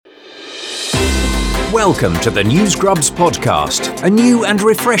Welcome to the News Grubs podcast, a new and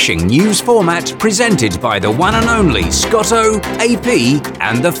refreshing news format presented by the one and only Scotto, AP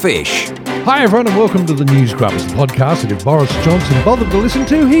and the Fish. Hi everyone and welcome to the News Grubs podcast that if Boris Johnson bothered to listen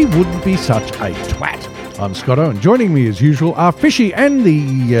to, he wouldn't be such a twat. I'm Scotto and joining me as usual are Fishy and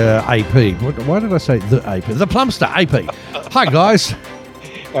the AP. Why did I say the AP? The Plumster AP. Hi guys.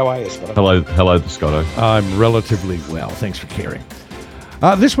 How are you, Scotto? Hello, Scotto. I'm relatively well, thanks for caring.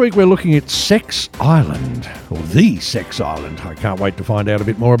 This week we're looking at Sex Island, or the Sex Island. I can't wait to find out a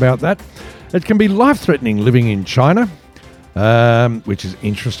bit more about that. It can be life-threatening living in China, which is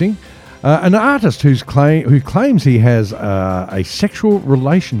interesting. An artist who claims he has a sexual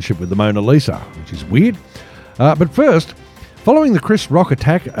relationship with the Mona Lisa, which is weird. But first, following the Chris Rock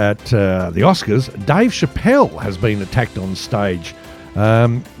attack at the Oscars, Dave Chappelle has been attacked on stage.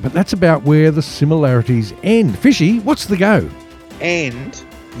 But that's about where the similarities end. Fishy, what's the go? And,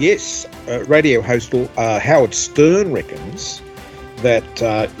 yes, radio host Howard Stern reckons that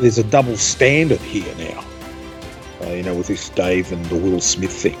there's a double standard here now, with this Dave and the Will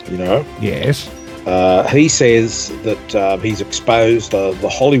Smith thing, Yes. He says that he's exposed the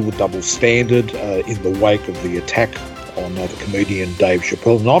Hollywood double standard in the wake of the attack on the comedian Dave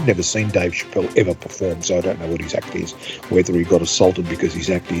Chappelle. And I've never seen Dave Chappelle ever perform, so I don't know what his act is, whether he got assaulted because his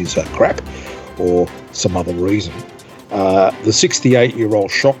act is crap or some other reason. The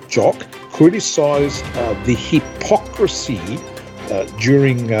 68-year-old shock jock criticised the hypocrisy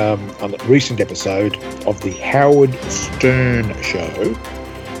during a recent episode of the Howard Stern show.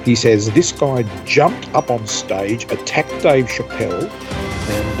 He says this guy jumped up on stage, attacked Dave Chappelle,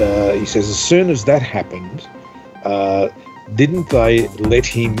 and he says as soon as that happened, didn't they let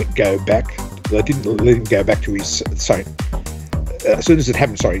him go back? They didn't let him go back to his... Sorry. As soon as it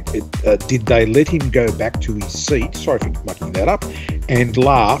happened, did they let him go back to his seat, sorry for mucking that up, and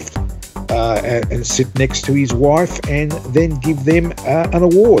laughed and sit next to his wife and then give them an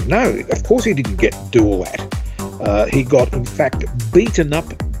award? No, of course he didn't do all that. He got, in fact, beaten up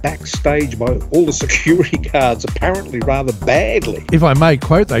backstage by all the security guards, apparently rather badly. If I may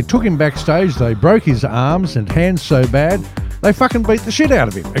quote, they took him backstage, they broke his arms and hands so bad, they fucking beat the shit out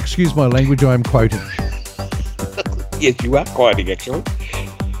of him. Excuse my language, I am quoting. Yes, you are quoting, actually.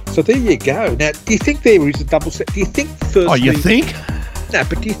 So there you go. Now, do you think there is a double set? Do you think firstly... Oh, you think? No,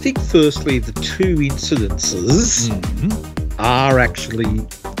 but do you think firstly the two incidences are actually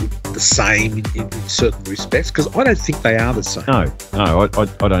the same in certain respects? Because I don't think they are the same. No,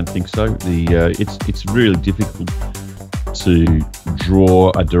 I don't think so. It's really difficult to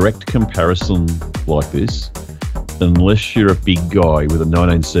draw a direct comparison like this unless you're a big guy with a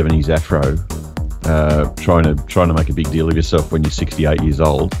 1970s afro. Trying to make a big deal of yourself when you're 68 years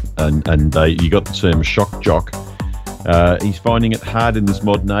old, and you got the term shock jock. He's finding it hard in this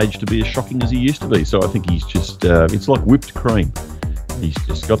modern age to be as shocking as he used to be. So I think he's just it's like whipped cream. He's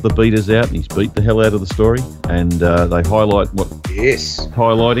just got the beaters out and he's beat the hell out of the story, and they highlight what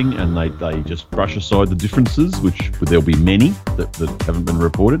highlighting, and they just brush aside the differences, which there'll be many that haven't been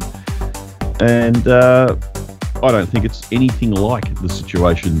reported, and I don't think it's anything like the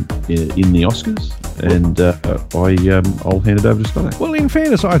situation in the Oscars, and I'll hand it over to Scott. Well, in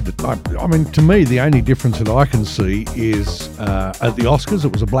fairness, I mean, to me, the only difference that I can see is at the Oscars,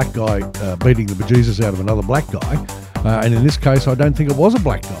 it was a black guy beating the bejesus out of another black guy, and in this case, I don't think it was a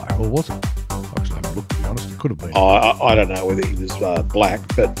black guy, or was it? Actually, I haven't looked, to be honest. It could have been. I don't know whether he was black,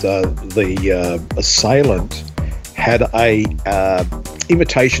 but the assailant had a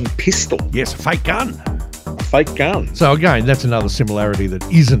imitation pistol. Yes, a fake gun. Fake gun. So again, that's another similarity that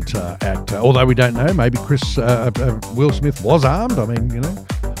isn't although we don't know, maybe Will Smith was armed. I mean,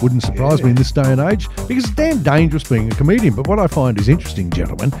 wouldn't surprise me in this day and age, because it's damn dangerous being a comedian. But what I find is interesting,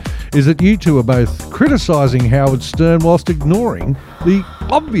 gentlemen, is that you two are both criticising Howard Stern whilst ignoring the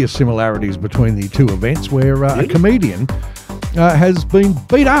obvious similarities between the two events, where a comedian has been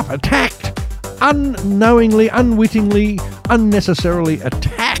beat up, attacked, unknowingly, unwittingly, unnecessarily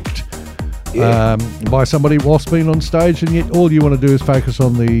attacked by somebody whilst being on stage, and yet all you want to do is focus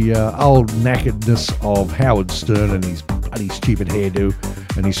on the old knackeredness of Howard Stern and his bloody stupid hairdo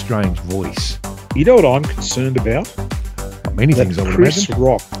and his strange voice. You know what I'm concerned about? Many things, I would imagine.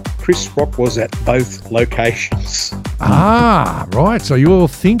 Chris Rock was at both locations. Ah, right. So you're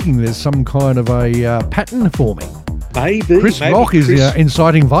thinking there's some kind of a pattern forming. Maybe. Chris Rock is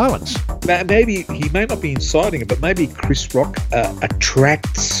inciting violence. Maybe he may not be inciting it, but maybe Chris Rock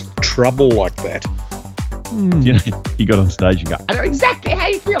attracts trouble like that. He got on stage and go, I know exactly how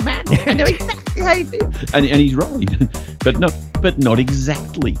you feel, man. I know exactly how you feel. And he's right, but not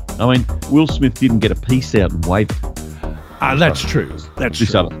exactly. I mean, Will Smith didn't get a piece out and wave it. That's true. That's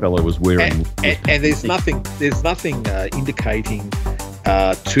this true. other fellow was wearing. And there's nothing indicating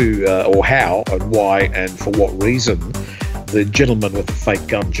to or how and why and for what reason the gentleman with the fake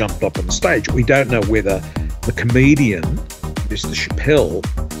gun jumped up on the stage. We don't know whether the comedian, Mr. Chappelle,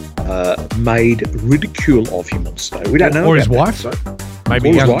 made ridicule of him on stage. We don't know. Or his about wife. that, so. Maybe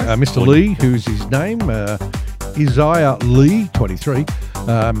Or his young, wife. Mr. Lee, who's his name, Isaiah Lee, 23.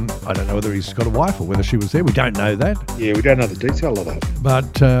 I don't know whether he's got a wife or whether she was there. We don't know that. Yeah, we don't know the detail of that.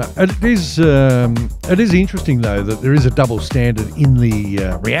 But it is interesting, though, that there is a double standard in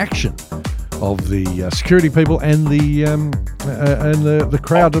the reaction of the security people and the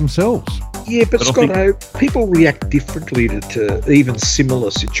crowd themselves. Yeah, but Scotto, people react differently to even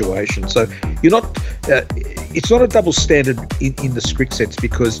similar situations. So you're not. It's not a double standard in the strict sense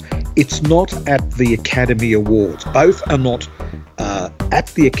because it's not at the Academy Awards. Both are not at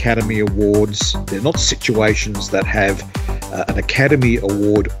the Academy Awards. They're not situations that have an Academy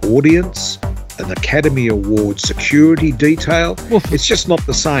Award audience, an Academy Award security detail. Well, it's just not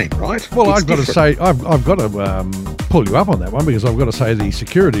the same, right? Well, It's I've got to different. say, I've got to pull you up on that one because I've got to say the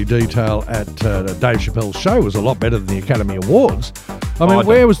security detail at Dave Chappelle's show was a lot better than the Academy Awards. I mean,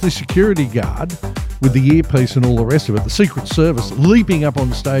 where was the security guard with the earpiece and all the rest of it, the Secret Service leaping up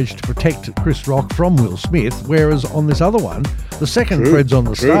on stage to protect Chris Rock from Will Smith, whereas on this other one, the second Fred's on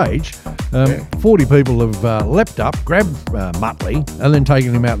the stage, 40 people have leapt up, grabbed Muttley, and then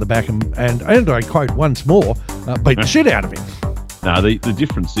taken him out the back and I quote once more, beat the shit out of him. No, the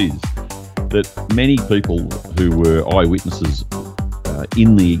difference is that many people who were eyewitnesses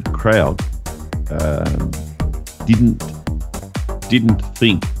in the crowd didn't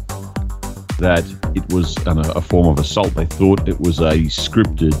think that it was a form of assault. They thought it was a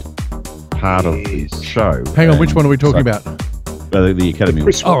scripted part of the show. Hang on, which one are we talking about? The Academy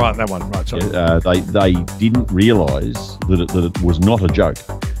Awards. Oh, right, that one. Right, sorry. They didn't realise that it was not a joke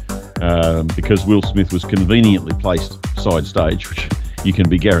because Will Smith was conveniently placed side stage, which you can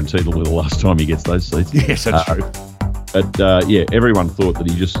be guaranteed will be the last time he gets those seats. Yes, that's true. But everyone thought that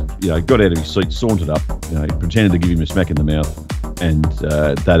he just got out of his seat, sauntered up, pretended to give him a smack in the mouth, and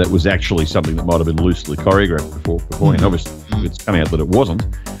that it was actually something that might have been loosely choreographed beforehand. Obviously, it's come out that it wasn't.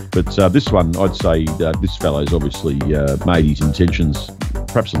 But this one, I'd say this fellow's obviously made his intentions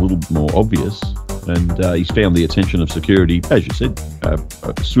perhaps a little more obvious, and he's found the attention of security, as you said,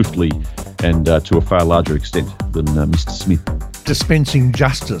 swiftly and to a far larger extent than Mr. Smith. Dispensing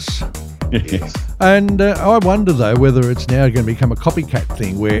justice. Yes. And I wonder, though, whether it's now going to become a copycat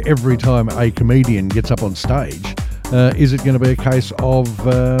thing where every time a comedian gets up on stage, is it going to be a case of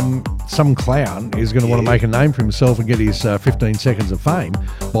some clown is going to want to make a name for himself and get his 15 seconds of fame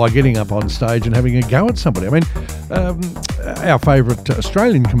by getting up on stage and having a go at somebody? I mean, our favourite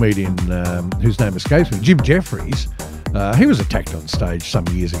Australian comedian, whose name escapes me, Jim Jeffries, he was attacked on stage some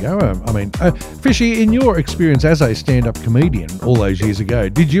years ago. Fishy, in your experience as a stand-up comedian all those years ago,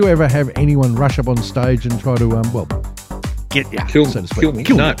 did you ever have anyone rush up on stage and try to, get you, so to speak? Kill me?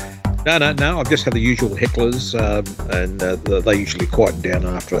 Kill No. you? No. I've just had the usual hecklers, and they usually quieten down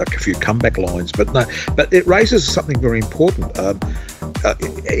after a few comeback lines. But no, but it raises something very important.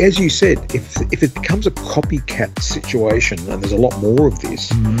 As you said, if it becomes a copycat situation, and there's a lot more of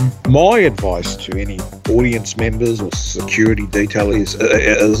this, my advice to any audience members or security detail is,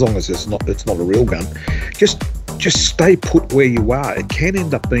 as long as it's not a real gun, just stay put where you are. It can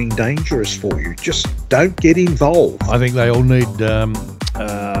end up being dangerous for you. Just don't get involved. I think they all need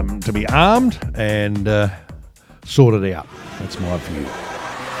to be armed and sorted out. That's my view.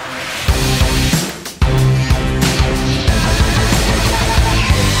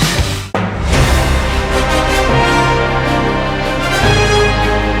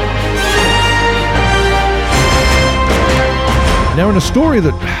 Now, in a story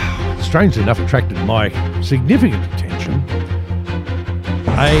that, strangely enough, attracted my significant attention,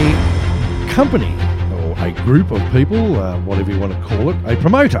 a company or a group of people, whatever you want to call it, a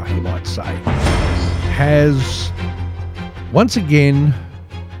promoter, you might say, has once again,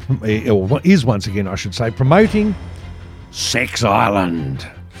 or is once again, I should say, promoting Sex Island.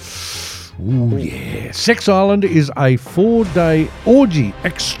 Ooh, yeah. Sex Island is a 4-day orgy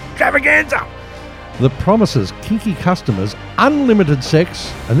extravaganza that promises kinky customers unlimited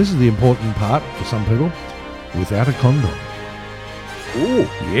sex, and this is the important part for some people, without a condom. Ooh.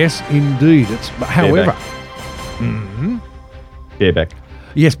 Yes, indeed. However, Bareback.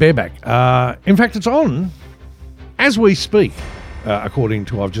 yes, bareback. In fact, it's on as we speak, according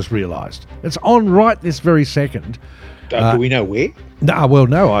to I've just realised. It's on right this very second. Do we know where? No,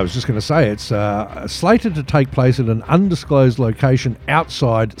 I was just going to say it's slated to take place at an undisclosed location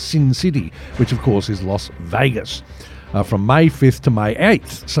outside Sin City, which of course is Las Vegas. from May 5th to May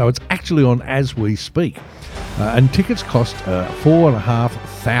 8th. So it's actually on as we speak. And tickets cost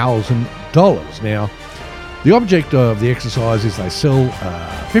 $4,500. Now, the object of the exercise is they sell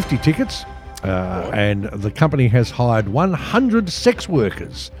 50 tickets, and the company has hired 100 sex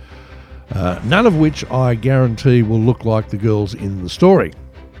workers, none of which I guarantee will look like the girls in the story.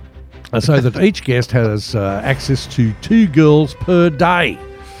 So that each guest has access to 2 girls per day.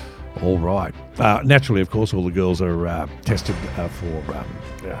 All right. Naturally, of course, all the girls are tested for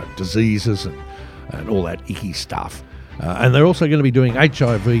diseases and all that icky stuff. And they're also going to be doing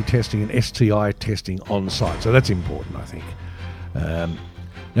HIV testing and STI testing on site. So that's important, I think.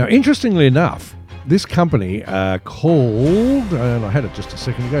 Now, interestingly enough, this company called, and I had it just a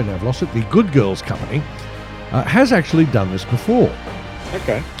second ago, now I've lost it, the Good Girls Company, has actually done this before.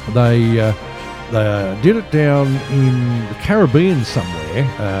 Okay. They did it down in the Caribbean somewhere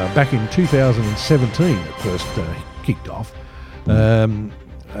back in 2017. It first kicked off.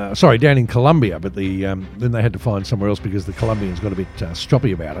 Sorry, down in Colombia, but then they had to find somewhere else because the Colombians got a bit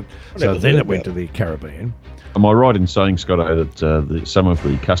stroppy about it. So then it went to the Caribbean. Am I right in saying, Scotto, that some of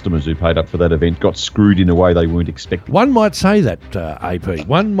the customers who paid up for that event got screwed in a way they weren't expecting? One might say that, AP.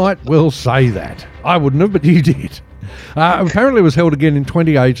 One might well say that. I wouldn't have, but you did. Apparently it was held again in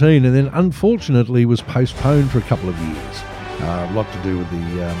 2018 and then unfortunately was postponed for a couple of years. A lot to do with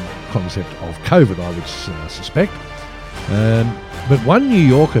the concept of COVID, I would suspect. But one New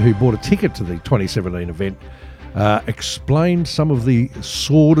Yorker who bought a ticket to the 2017 event explained some of the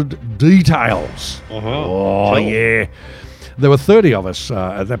sordid details. Oh, yeah. There were 30 of us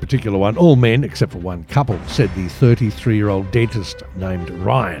at that particular one, all men except for one couple, said the 33-year-old dentist named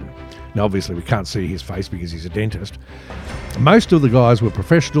Ryan. Now, obviously, we can't see his face because he's a dentist. Most of the guys were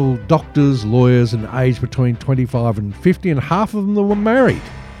professional doctors, lawyers, and aged between 25 and 50, and half of them were married.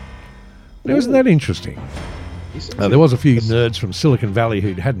 Now, isn't that interesting? There was a few nerds from Silicon Valley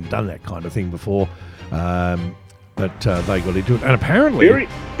who hadn't done that kind of thing before, but they got into it. And apparently... Very,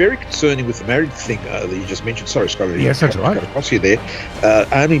 very concerning with the married thing that you just mentioned. Sorry, Scott. Yes, that's right. Got across you there.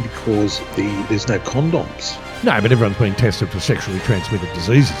 Only because there's no condoms. No, but everyone's been tested for sexually transmitted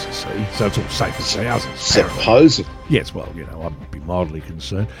diseases, you see, so it's all safe as houses. Supposedly. Yes, well, I'd be mildly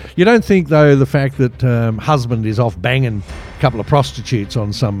concerned. You don't think, though, the fact that husband is off banging a couple of prostitutes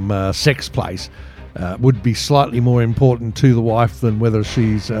on some sex place would be slightly more important to the wife than whether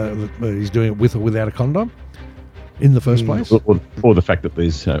he's doing it with or without a condom in the first place? Or the fact that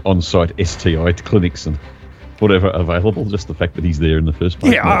there's on-site STI clinics and whatever available, just the fact that he's there in the first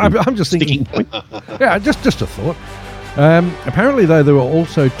place. Yeah, I'm just thinking. Yeah, just a thought. Apparently, though, there were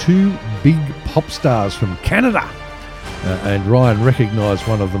also 2 big pop stars from Canada, and Ryan recognised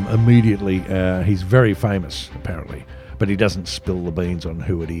one of them immediately. He's very famous, apparently, but he doesn't spill the beans on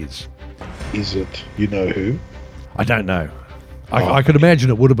who it is. Is it you know who? I don't know. I could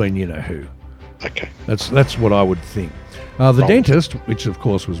imagine it would have been you know who. Okay. That's what I would think. The dentist, which of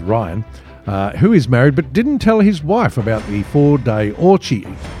course was Ryan, who is married but didn't tell his wife about the 4-day orgy,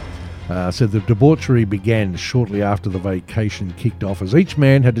 said the debauchery began shortly after the vacation kicked off, as each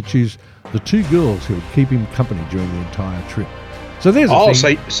man had to choose the 2 girls who would keep him company during the entire trip. So there's a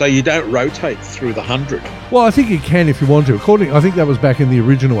thing. So you don't rotate through the 100? Well, I think you can if you want to. I think that was back in the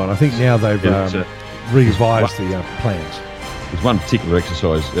original one. I think now they've revised the plans. There's one particular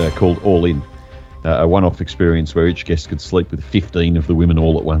exercise called All In, a one-off experience where each guest could sleep with 15 of the women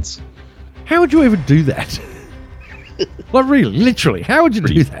all at once. How would you even do that? Like, really, literally, how would you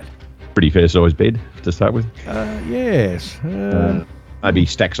do that? Pretty fair-sized bed to start with. Yes. Maybe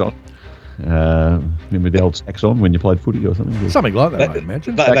stacks on. Remember the old stacks on when you played footy or something? Something like that, I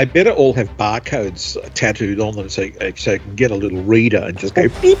imagine. But they better all have barcodes tattooed on them so you can get a little reader and just go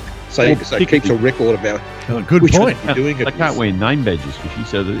beep. So it keeps a record about good which point. one you're doing it. They can't wear name badges, Fishy,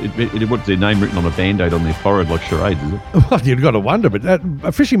 so what's their name written on a Band-Aid on their forehead like charades, is it? Well, you've got to wonder,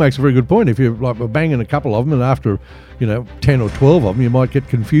 but Fishy makes a very good point. If you're banging a couple of them and after 10 or 12 of them, you might get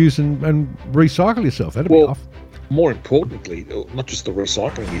confused and recycle yourself. That'd be off. More importantly, not just the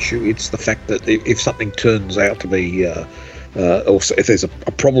recycling issue, it's the fact that if something turns out to be, or if there's a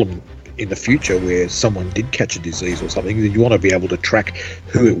problem in the future where someone did catch a disease or something, then you want to be able to track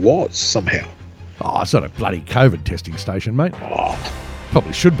who it was somehow. Oh, it's not a bloody COVID testing station, mate. Oh.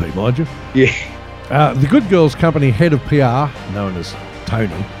 Probably should be, mind you. Yeah. The Good Girls Company head of PR, known as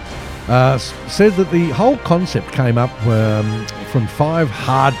Tony, said that the whole concept came up from 5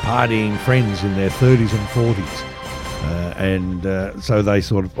 hard partying friends in their 30s and 40s. So they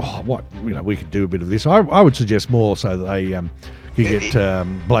sort of, we could do a bit of this. I would suggest more so that they could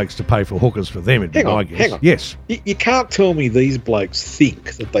get blokes to pay for hookers for them. Hang on. Yes. You can't tell me these blokes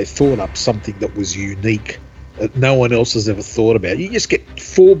think that they thought up something that was unique that no one else has ever thought about. You just get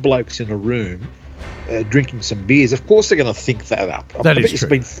 4 blokes in a room drinking some beers. Of course they're going to think that up. That is true.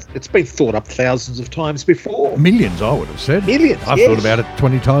 It's been thought up thousands of times before. Millions, I would have said. Millions, I've thought about it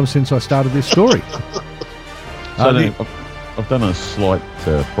 20 times since I started this story. So then I've done a slight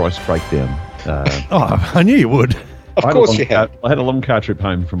price breakdown. I knew you would. Of course you have. I had a long car trip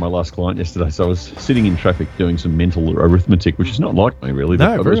home from my last client yesterday, so I was sitting in traffic doing some mental arithmetic, which is not like me, really.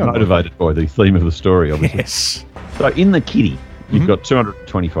 No, but I was motivated by the theme of the story, obviously. Yes. So in the kitty, you've got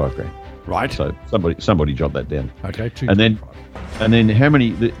 225 grand. Right. So somebody jot that down. Okay. And then how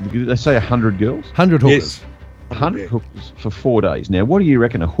many? They say 100 girls. 100 hookers. Yes. 100 hookers for 4 days. Now, what do you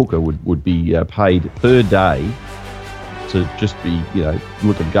reckon a hooker would be paid per day to just be,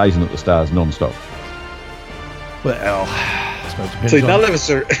 gazing at the stars non-stop? Well, I suppose it depends See, on... none of us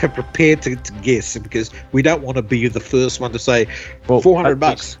are prepared to guess because we don't want to be the first one to say, Well,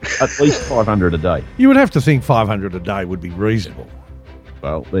 $400. At least 500 a day. You would have to think 500 a day would be reasonable.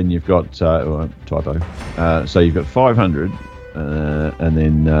 Well, then you've got typo. So you've got 500, and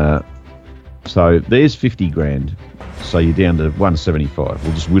then so there's 50 grand. So you're down to 175.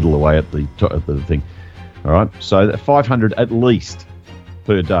 We'll just whittle away at the thing. All right. So that 500 at least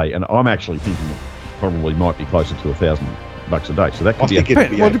per day, and I'm actually thinking it probably might be closer to $1,000 a day. So that could be.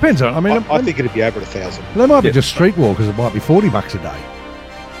 It depends on. I think it'd be over 1,000. They might be just streetwalkers. It might be $40 a day.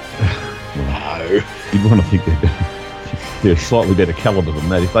 No. You'd want to think they're slightly better caliber than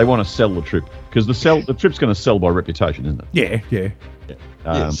that if they want to sell the trip, because the trip's going to sell by reputation, isn't it? Yeah.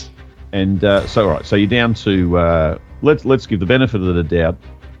 Yes. And so, all right, so you're down to let's give the benefit of the doubt,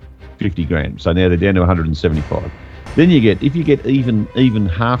 50 grand. So now they're down to 175. Then if you get even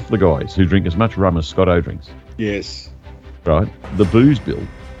half the guys who drink as much rum as Scotto drinks, Yes. right? The booze bill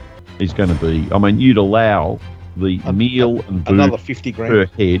is going to be. I mean, you'd allow the meal and booze Another 50 grand. per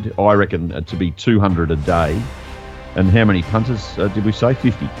head, I reckon, to be 200 a day. And how many punters did we say?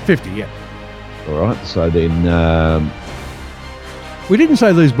 50. 50, yeah. All right. So then We didn't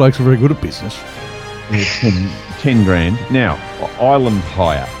say these blokes were very good at business. 10 grand. Now, island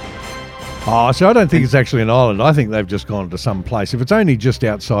hire. Oh, so I don't think it's actually an island. I think they've just gone to some place. If it's only just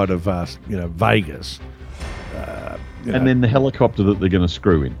outside of, Vegas. And then the helicopter that they're going to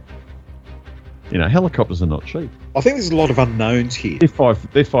screw in. Helicopters are not cheap. I think there's a lot of unknowns here. They're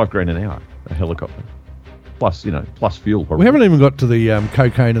 $5 grand an hour, a helicopter. Plus fuel. Probably. We haven't even got to the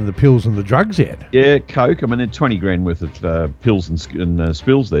cocaine and the pills and the drugs yet. Yeah, coke. I mean, there's 20 grand worth of pills and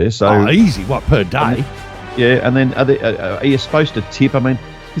spills there. So easy. What, per day? And then are you supposed to tip? I mean,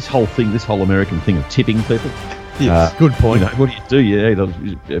 this whole American thing of tipping people. Yes. Good point. What do you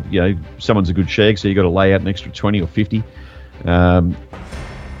do? Yeah, someone's a good shag, so you got to lay out an extra 20 or 50. I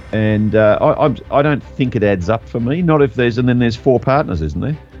don't think it adds up for me. Not if there's 4 partners, isn't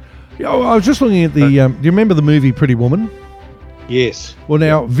there? Yeah, I was just looking at the. Do you remember the movie Pretty Woman? Yes. Well,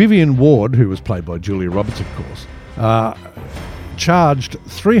 now Vivian Ward, who was played by Julia Roberts, of course, charged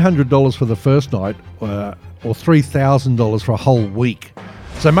 $300 for the first night, or $3,000 for a whole week.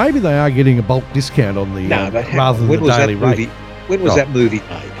 So maybe they are getting a bulk discount on the rather than the daily rate. When was that movie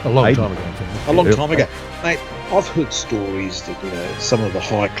made? A long time ago. A long time ago. Mate, I've heard stories that, some of the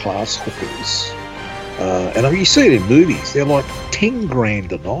high-class hookers, and you see it in movies, they're like 10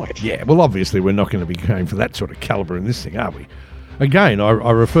 grand a night. Yeah, well, obviously we're not going to be going for that sort of calibre in this thing, are we? Again,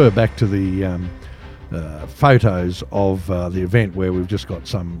 I refer back to the photos of the event where we've just got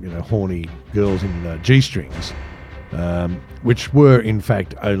some, horny girls in G-strings, which were, in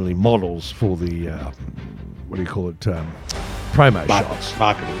fact, only models for the, promo shots.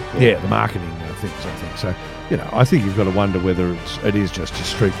 Marketing. Yeah, the marketing things, I think. So, I think you've got to wonder whether it is just your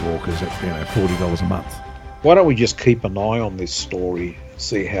streetwalkers at, $40 a month. Why don't we just keep an eye on this story,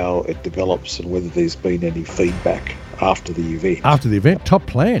 see how it develops and whether there's been any feedback after the event. After the event, top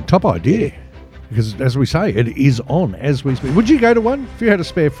plan, top idea. Yeah. Because, as we say, it is on as we speak. Would you go to one if you had a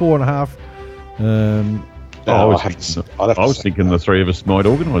spare 4.5? I was thinking the three of us might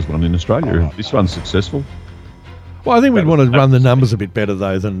organise one in Australia if this one's successful. Well, I think we'd want to run the numbers a bit better,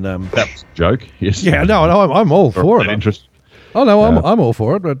 though, than... That was a joke, yes. Yeah, no, I'm all for it. Interest. Oh, no, I'm all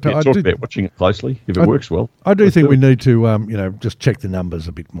for it. But talk about watching it closely if it works well. I do think we need to, just check the numbers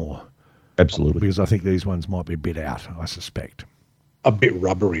a bit more. Absolutely. Because I think these ones might be a bit out, I suspect. A bit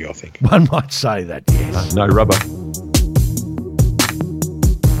rubbery, I think. One might say that, yes. No rubber.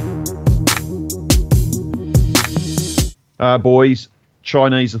 Boys,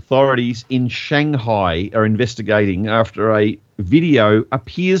 Chinese authorities in Shanghai are investigating after a video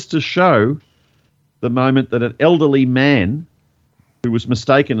appears to show the moment that an elderly man who was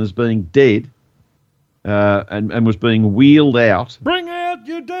mistaken as being dead and was being wheeled out. Bring out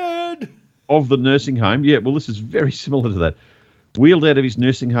your dead! of the nursing home. Yeah, well, this is very similar to that. Wheeled out of his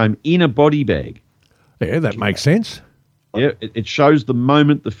nursing home in a body bag. Yeah, that makes sense. Yeah, it shows the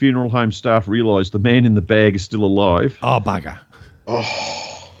moment the funeral home staff realised the man in the bag is still alive. Oh, bugger.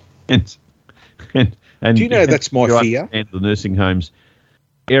 And Do you know that's my fear? And the nursing home's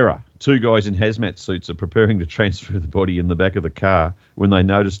error. 2 guys in hazmat suits are preparing to transfer the body in the back of the car when they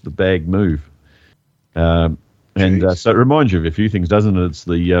noticed the bag move. So it reminds you of a few things, doesn't it? It's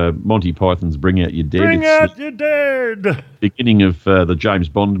the Monty Python's Bring Out Your Dead. Bring out your dead! Beginning of the James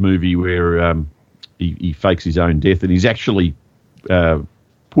Bond movie where he fakes his own death, and he's actually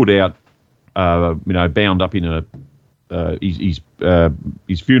put out, bound up in a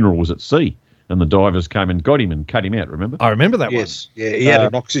his funeral was at sea, and the divers came and got him and cut him out. Remember? I remember that one. Yes, yeah, he had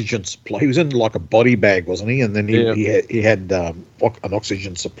an oxygen supply. He was in like a body bag, wasn't he? And then he had an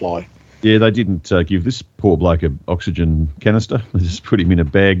oxygen supply. Yeah, they didn't give this poor bloke an oxygen canister. They just put him in a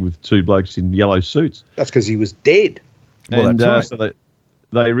bag with 2 blokes in yellow suits. That's because he was dead. Well, and that's right. So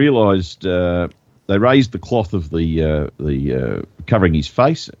they realised they raised the cloth of the covering his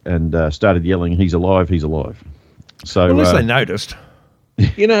face and started yelling, "He's alive! He's alive!" So Well, at least they noticed.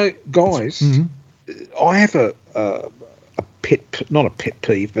 You know, guys, I have a pet, not a pet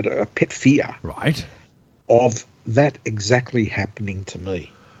peeve, but a pet fear Right. of that exactly happening to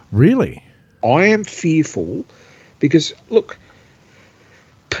me. Really? I am fearful because, look,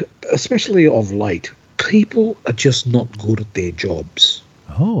 especially of late, people are just not good at their jobs.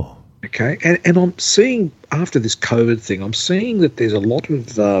 Oh. Okay, and I'm seeing, after this COVID thing, I'm seeing that there's a lot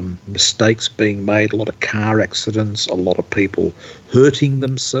of mistakes being made, a lot of car accidents, a lot of people hurting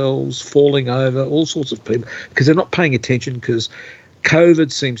themselves, falling over, all sorts of people, because they're not paying attention, because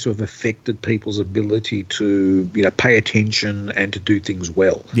COVID seems to have affected people's ability to, pay attention and to do things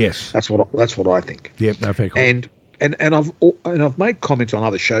well. Yes. That's what I think. Yep, no fair comment. And I've made comments on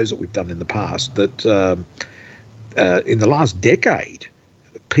other shows that we've done in the past that in the last decade,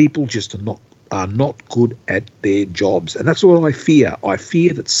 people just are not good at their jobs, and that's what I fear. I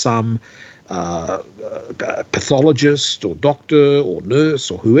fear that some pathologist or doctor or nurse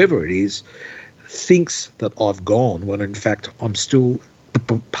or whoever it is thinks that I've gone when in fact I'm still,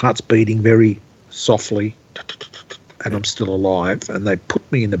 heart's beating very softly, and I'm still alive, and they put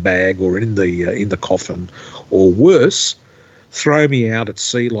me in the bag or in the coffin, or worse, throw me out at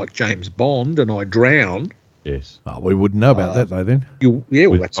sea like James Bond and I drown. yes, We wouldn't know about that, though, then.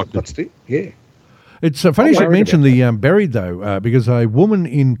 That's it. Yeah. It's funny you should mention the buried, though, because a woman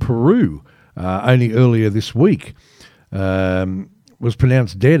in Peru only earlier this week was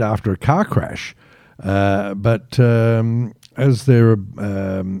pronounced dead after a car crash. But as they're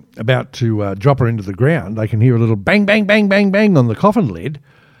about to drop her into the ground, they can hear a little bang, bang, bang, bang, bang on the coffin lid.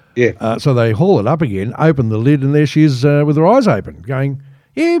 Yeah. So they haul it up again, open the lid, and there she is with her eyes open, going,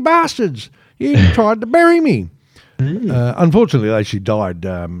 "You bastards, you tried to bury me." Unfortunately, she died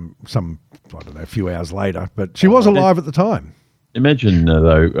a few hours later, but she was alive at the time. Imagine,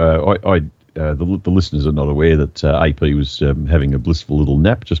 though, the listeners are not aware that AP was having a blissful little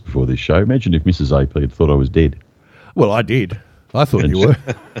nap just before this show. Imagine if Mrs. AP had thought I was dead. Well, I did. I thought you were.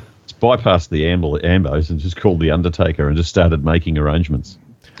 It's bypassed the ambos and just called the undertaker and just started making arrangements.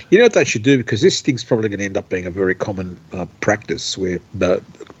 You know what they should do, because this thing's probably going to end up being a very common practice where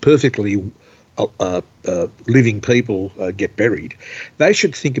perfectly living people get buried. They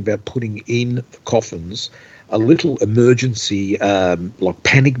should think about putting in the coffins a little emergency like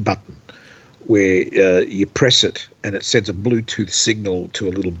panic button where you press it and it sends a Bluetooth signal to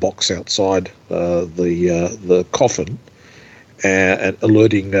a little box outside the coffin, and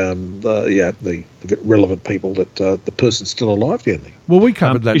alerting the relevant people that the person's still alive down there. Well, we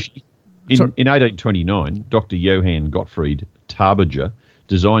covered that. In 1829, Dr. Johann Gottfried Tarbiger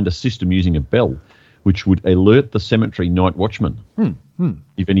designed a system using a bell which would alert the cemetery night watchman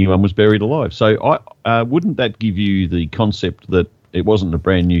if anyone was buried alive. So wouldn't that give you the concept that it wasn't a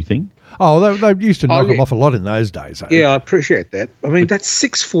brand new thing? Oh, they used to knock them off a lot in those days. Yeah, I appreciate that. I mean, that's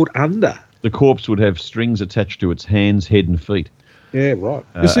 6 foot under. The corpse would have strings attached to its hands, head and feet. Yeah, right.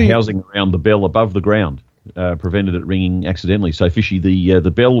 Housing around the bell above the ground prevented it ringing accidentally. So, Fishy, the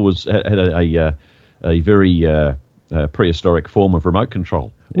bell had a very prehistoric form of remote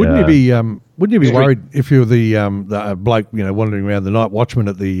control. Wouldn't you be worried if you're the bloke wandering around the night watchman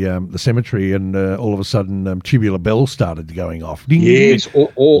at the cemetery and all of a sudden tubular bells started going off? Yes,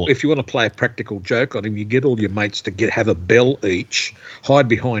 or if you want to play a practical joke on him, you get all your mates to have a bell each, hide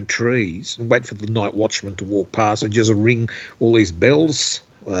behind trees, and wait for the night watchman to walk past and just ring all these bells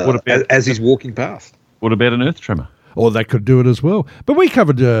as he's walking past. What about an earth tremor? or they could do it as well. But we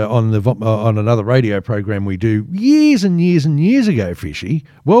covered on another radio program we do years and years and years ago, Fishy,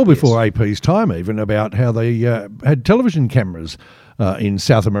 well before AP's time even, about how they had television cameras in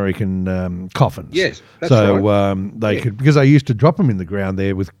South American coffins. Yes, that's so right. they could, because they used to drop them in the ground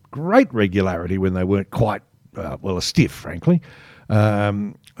there with great regularity when they weren't quite a stiff, frankly,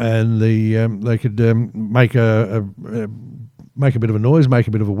 and they could make a bit of a noise, make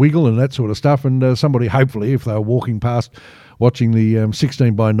a bit of a wiggle and that sort of stuff, and somebody, hopefully, if they were walking past watching the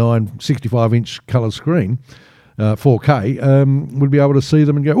 16 by 9 65-inch colour screen, 4K, would be able to see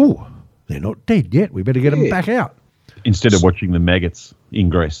them and go, oh, they're not dead yet, we better get them back out. Instead of watching the maggots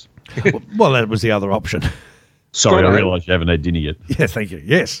ingress. Well, that was the other option. Sorry, I realise you haven't had dinner yet. Yeah, thank you.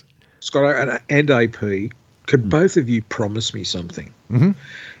 Yes. Scott and AP, could both of you promise me something? Mm-hmm.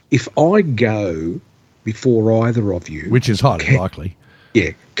 If I go before either of you... Which is highly likely.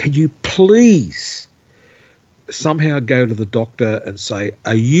 Yeah. Can you please somehow go to the doctor and say,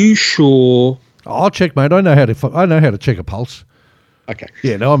 are you sure... I'll check, mate. I know how to check a pulse. Okay.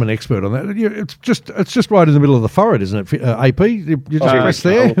 Yeah, no, I'm an expert on that. It's just right in the middle of the forehead, isn't it, AP? You just press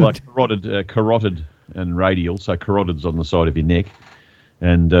there. Like carotid and radial. So carotid's on the side of your neck,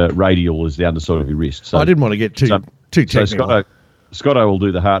 and radial is the underside of your wrist. So I didn't want to get too technical. So Scotto will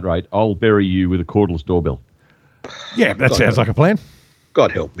do the heart rate. I'll bury you with a cordless doorbell. Yeah, that sounds like a plan.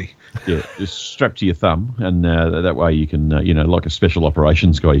 God help me. Yeah, just strap to your thumb, and that way you can, like a special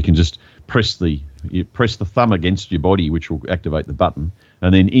operations guy, you can just press the thumb against your body, which will activate the button,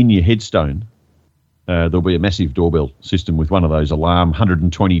 and then in your headstone, there'll be a massive doorbell system with one of those alarm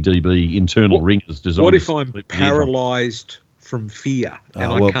 120 dB internal ringers designed. What if I'm paralysed from fear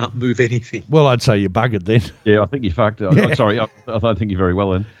and I can't move anything? Well, I'd say you're buggered then. Yeah, I think you're fucked. I'm sorry, I don't think you're very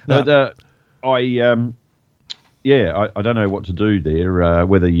well then. No. But I don't know what to do there.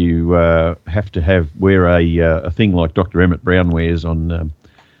 Whether you have to wear a thing like Dr. Emmett Brown wears on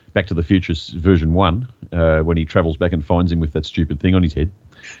Back to the Future version 1 when he travels back and finds him with that stupid thing on his head.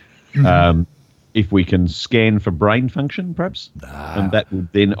 Mm-hmm. If we can scan for brain function, perhaps, and that would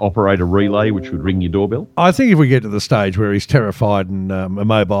then operate a relay which would ring your doorbell. I think if we get to the stage where he's terrified and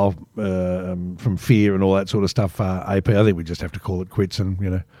immobile from fear and all that sort of stuff, AP, I think we just have to call it quits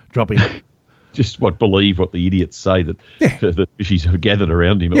and drop him. Just believe what the idiots say that the fishies have gathered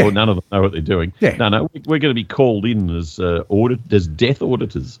around him, or none of them know what they're doing. Yeah. No, we're going to be called in as death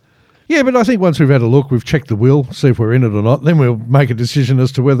auditors. Yeah, but I think once we've had a look, we've checked the will, see if we're in it or not, then we'll make a decision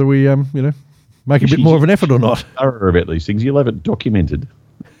as to whether we, make a bit more of an effort or not. Thorough about these things. You'll have it documented,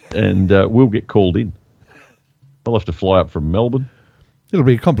 and we'll get called in. I'll have to fly up from Melbourne. It'll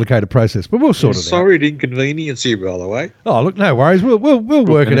be a complicated process, but we'll sort it out. Sorry to inconvenience you, by the way. Oh, look, no worries. We'll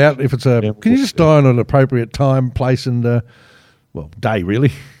work it out. If it's can you just die on an appropriate time, place, and day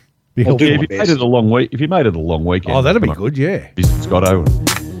really? If you made it a long weekend. Oh, that'd be good. Yeah. Visit Scotto.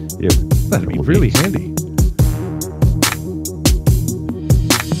 That'd be really handy.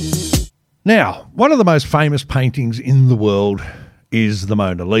 Now, one of the most famous paintings in the world is the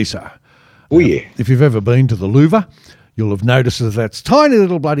Mona Lisa. Oh, yeah. If you've ever been to the Louvre, you'll have noticed that that's tiny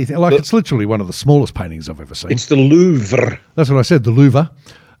little bloody thing. Like, it's literally one of the smallest paintings I've ever seen. It's the Louvre. That's what I said, the Louvre.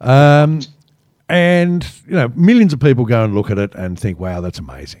 And, millions of people go and look at it and think, wow, that's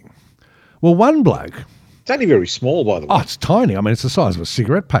amazing. Well, one bloke... It's only very small, by the way. Oh, it's tiny. I mean, it's the size of a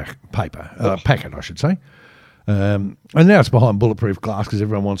cigarette packet, I should say. And now it's behind bulletproof glass because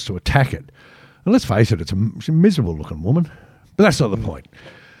everyone wants to attack it. And let's face it, it's a miserable-looking woman. But that's not the point.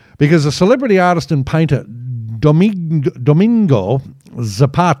 Because a celebrity artist and painter, Domingo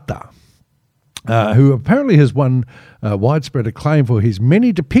Zapata, who apparently has won widespread acclaim for his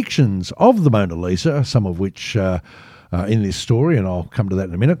many depictions of the Mona Lisa, some of which in this story, and I'll come to that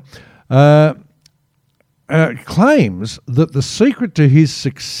in a minute, claims that the secret to his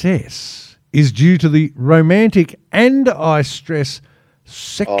success is due to the romantic and, I stress,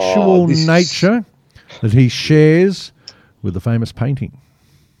 sexual nature that he shares with the famous painting.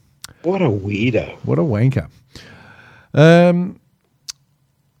 What a weirdo. What a wanker. Mr.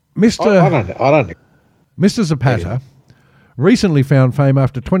 I don't know. Mr. Zapata recently found fame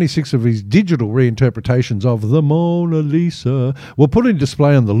after 26 of his digital reinterpretations of the Mona Lisa were put in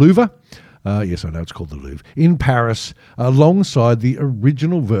display on the Louvre. Yes, I know it's called the Louvre, in Paris, alongside the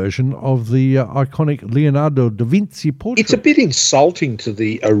original version of the iconic Leonardo da Vinci portrait. It's a bit insulting to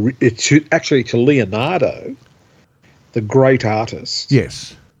to Leonardo, the great artist.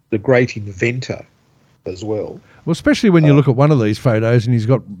 Yes. The great inventor as well. Well, especially when you look at one of these photos and he's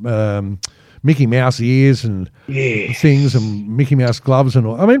got Mickey Mouse ears and things and Mickey Mouse gloves and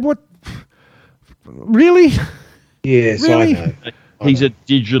all. I mean, what? Really? Yes, really? I know. He's a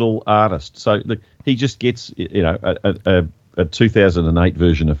digital artist. So he just gets, a 2008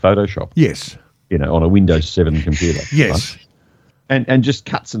 version of Photoshop. Yes. On a Windows 7 computer. Yes. Right? And just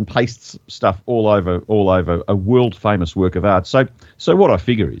cuts and pastes stuff all over a world famous work of art. So what I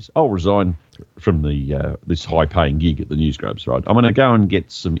figure is I'll resign from the this high paying gig at the News Grubs, right? I'm going to go and get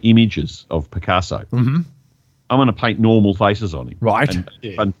some images of Picasso. Mm-hmm. I'm going to paint normal faces on him. Right.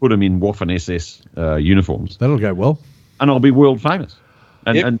 And put them in Waffen SS uniforms. That'll go well. And I'll be world famous.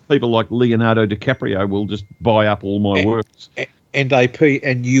 And people like Leonardo DiCaprio will just buy up all my works. And AP,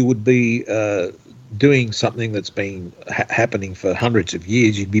 and you would be doing something that's been happening for hundreds of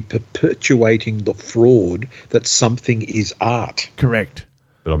years. You'd be perpetuating the fraud that something is art. Correct.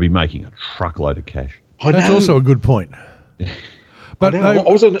 But I'll be making a truckload of cash. That's also a good point. But I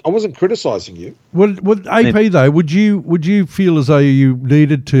wasn't criticising you. Would AP though? Would you feel as though you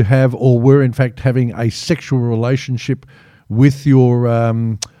needed to have, or were in fact having, a sexual relationship with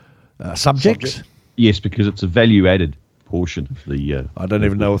your subjects? Yes, because it's a value-added portion of the. I don't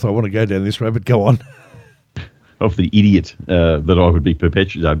even know if I want to go down this road, but go on. Of the idiot that I would be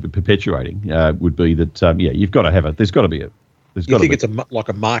perpetuating would be that you've got to have it. There's got to be a. You think it's like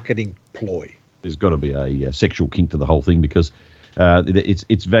a marketing ploy? There's got to be a sexual kink to the whole thing because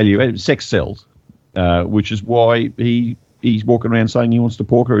it's value-added. Sex sells, which is why he's walking around saying he wants to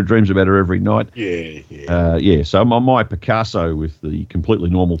pork her, he dreams about her every night. Yeah. So my Picasso with the completely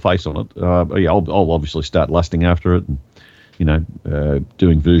normal face on it, I'll obviously start lusting after it and,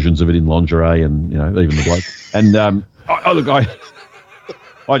 doing versions of it in lingerie and, even the bloke. And,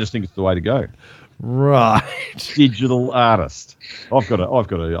 I just think it's the way to go. Right. Digital artist. I've got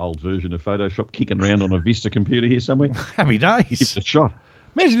an old version of Photoshop kicking around on a Vista computer here somewhere. Happy days. Give it a shot.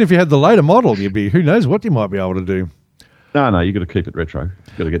 Imagine if you had the later model, who knows what you might be able to do. No, you've got to keep it retro.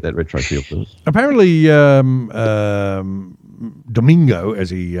 You've got to get that retro feel to it. Apparently, Domingo,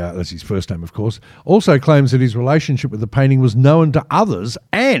 that's his first name, of course, also claims that his relationship with the painting was known to others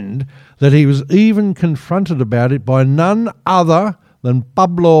and that he was even confronted about it by none other than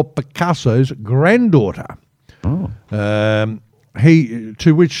Pablo Picasso's granddaughter. Oh.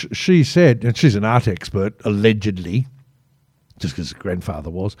 To which she said, and she's an art expert, allegedly, just because his grandfather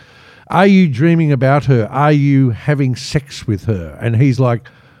was, "Are you dreaming about her? Are you having sex with her?" And he's like,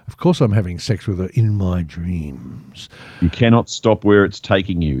 "Of course I'm having sex with her in my dreams." You cannot stop where it's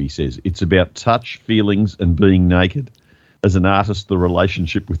taking you, he says. It's about touch, feelings, and being naked. As an artist, the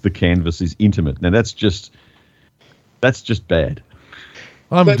relationship with the canvas is intimate. Now, that's just bad.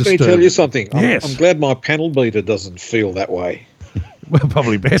 Let me tell you something. Yes. I'm glad my panel beater doesn't feel that way. Well,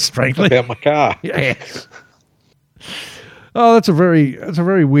 probably best, frankly. About my car. Yeah. Oh, that's a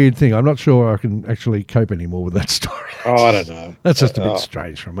very weird thing. I'm not sure I can actually cope anymore with that story. I don't know. That's just a bit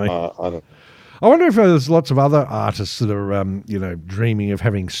strange for me. I don't. I wonder if there's lots of other artists that are, dreaming of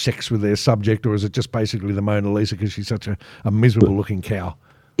having sex with their subject, or is it just basically the Mona Lisa because she's such a miserable-looking cow?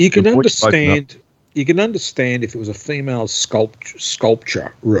 You can understand. You can understand if it was a female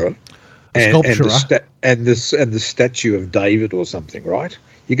sculpture, and the statue of David or something, right?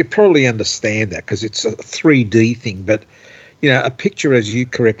 You could probably understand that because it's a 3D thing, but a picture, as you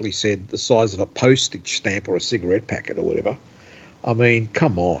correctly said, the size of a postage stamp or a cigarette packet or whatever. I mean,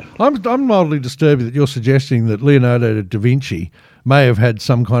 come on. I'm mildly disturbed that you're suggesting that Leonardo da Vinci may have had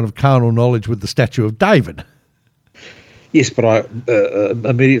some kind of carnal knowledge with the statue of David. Yes, but I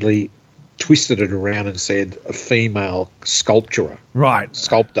immediately twisted it around and said a female sculptor. Right.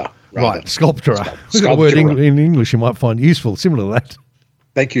 Sculptor. Rather. Right, sculptora. We've got a word in English you might find useful, similar to that.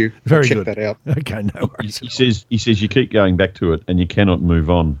 Thank you. Very Check good. that out. Okay, no worries. He says you keep going back to it and you cannot move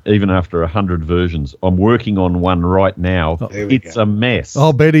on, even after 100 versions. I'm working on one right now. It's a mess.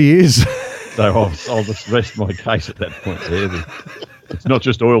 I'll bet he is. So I'll just rest my case at that point there. It's not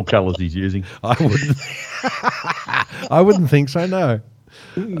just oil colours he's using. I wouldn't think so, no.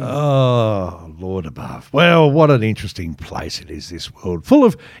 Oh, Lord above. Well, what an interesting place it is, this world, full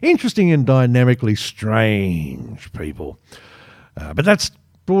of interesting and dynamically strange people. But that's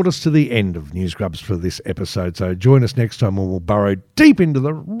brought us to the end of News Grubs for this episode. So join us next time when we'll burrow deep into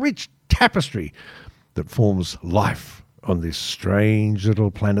the rich tapestry that forms life on this strange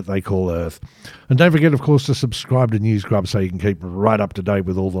little planet they call Earth. And don't forget, of course, to subscribe to News Grubs so you can keep right up to date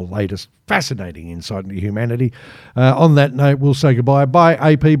with all the latest fascinating insight into humanity. On that note, we'll say goodbye. Bye,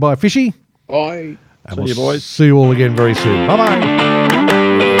 AP. Bye, Fishy. Bye. And See you, boys. See you all again very soon. Bye-bye.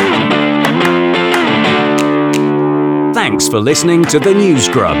 Thanks for listening to the News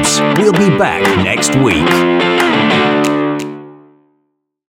Grubs. We'll be back next week.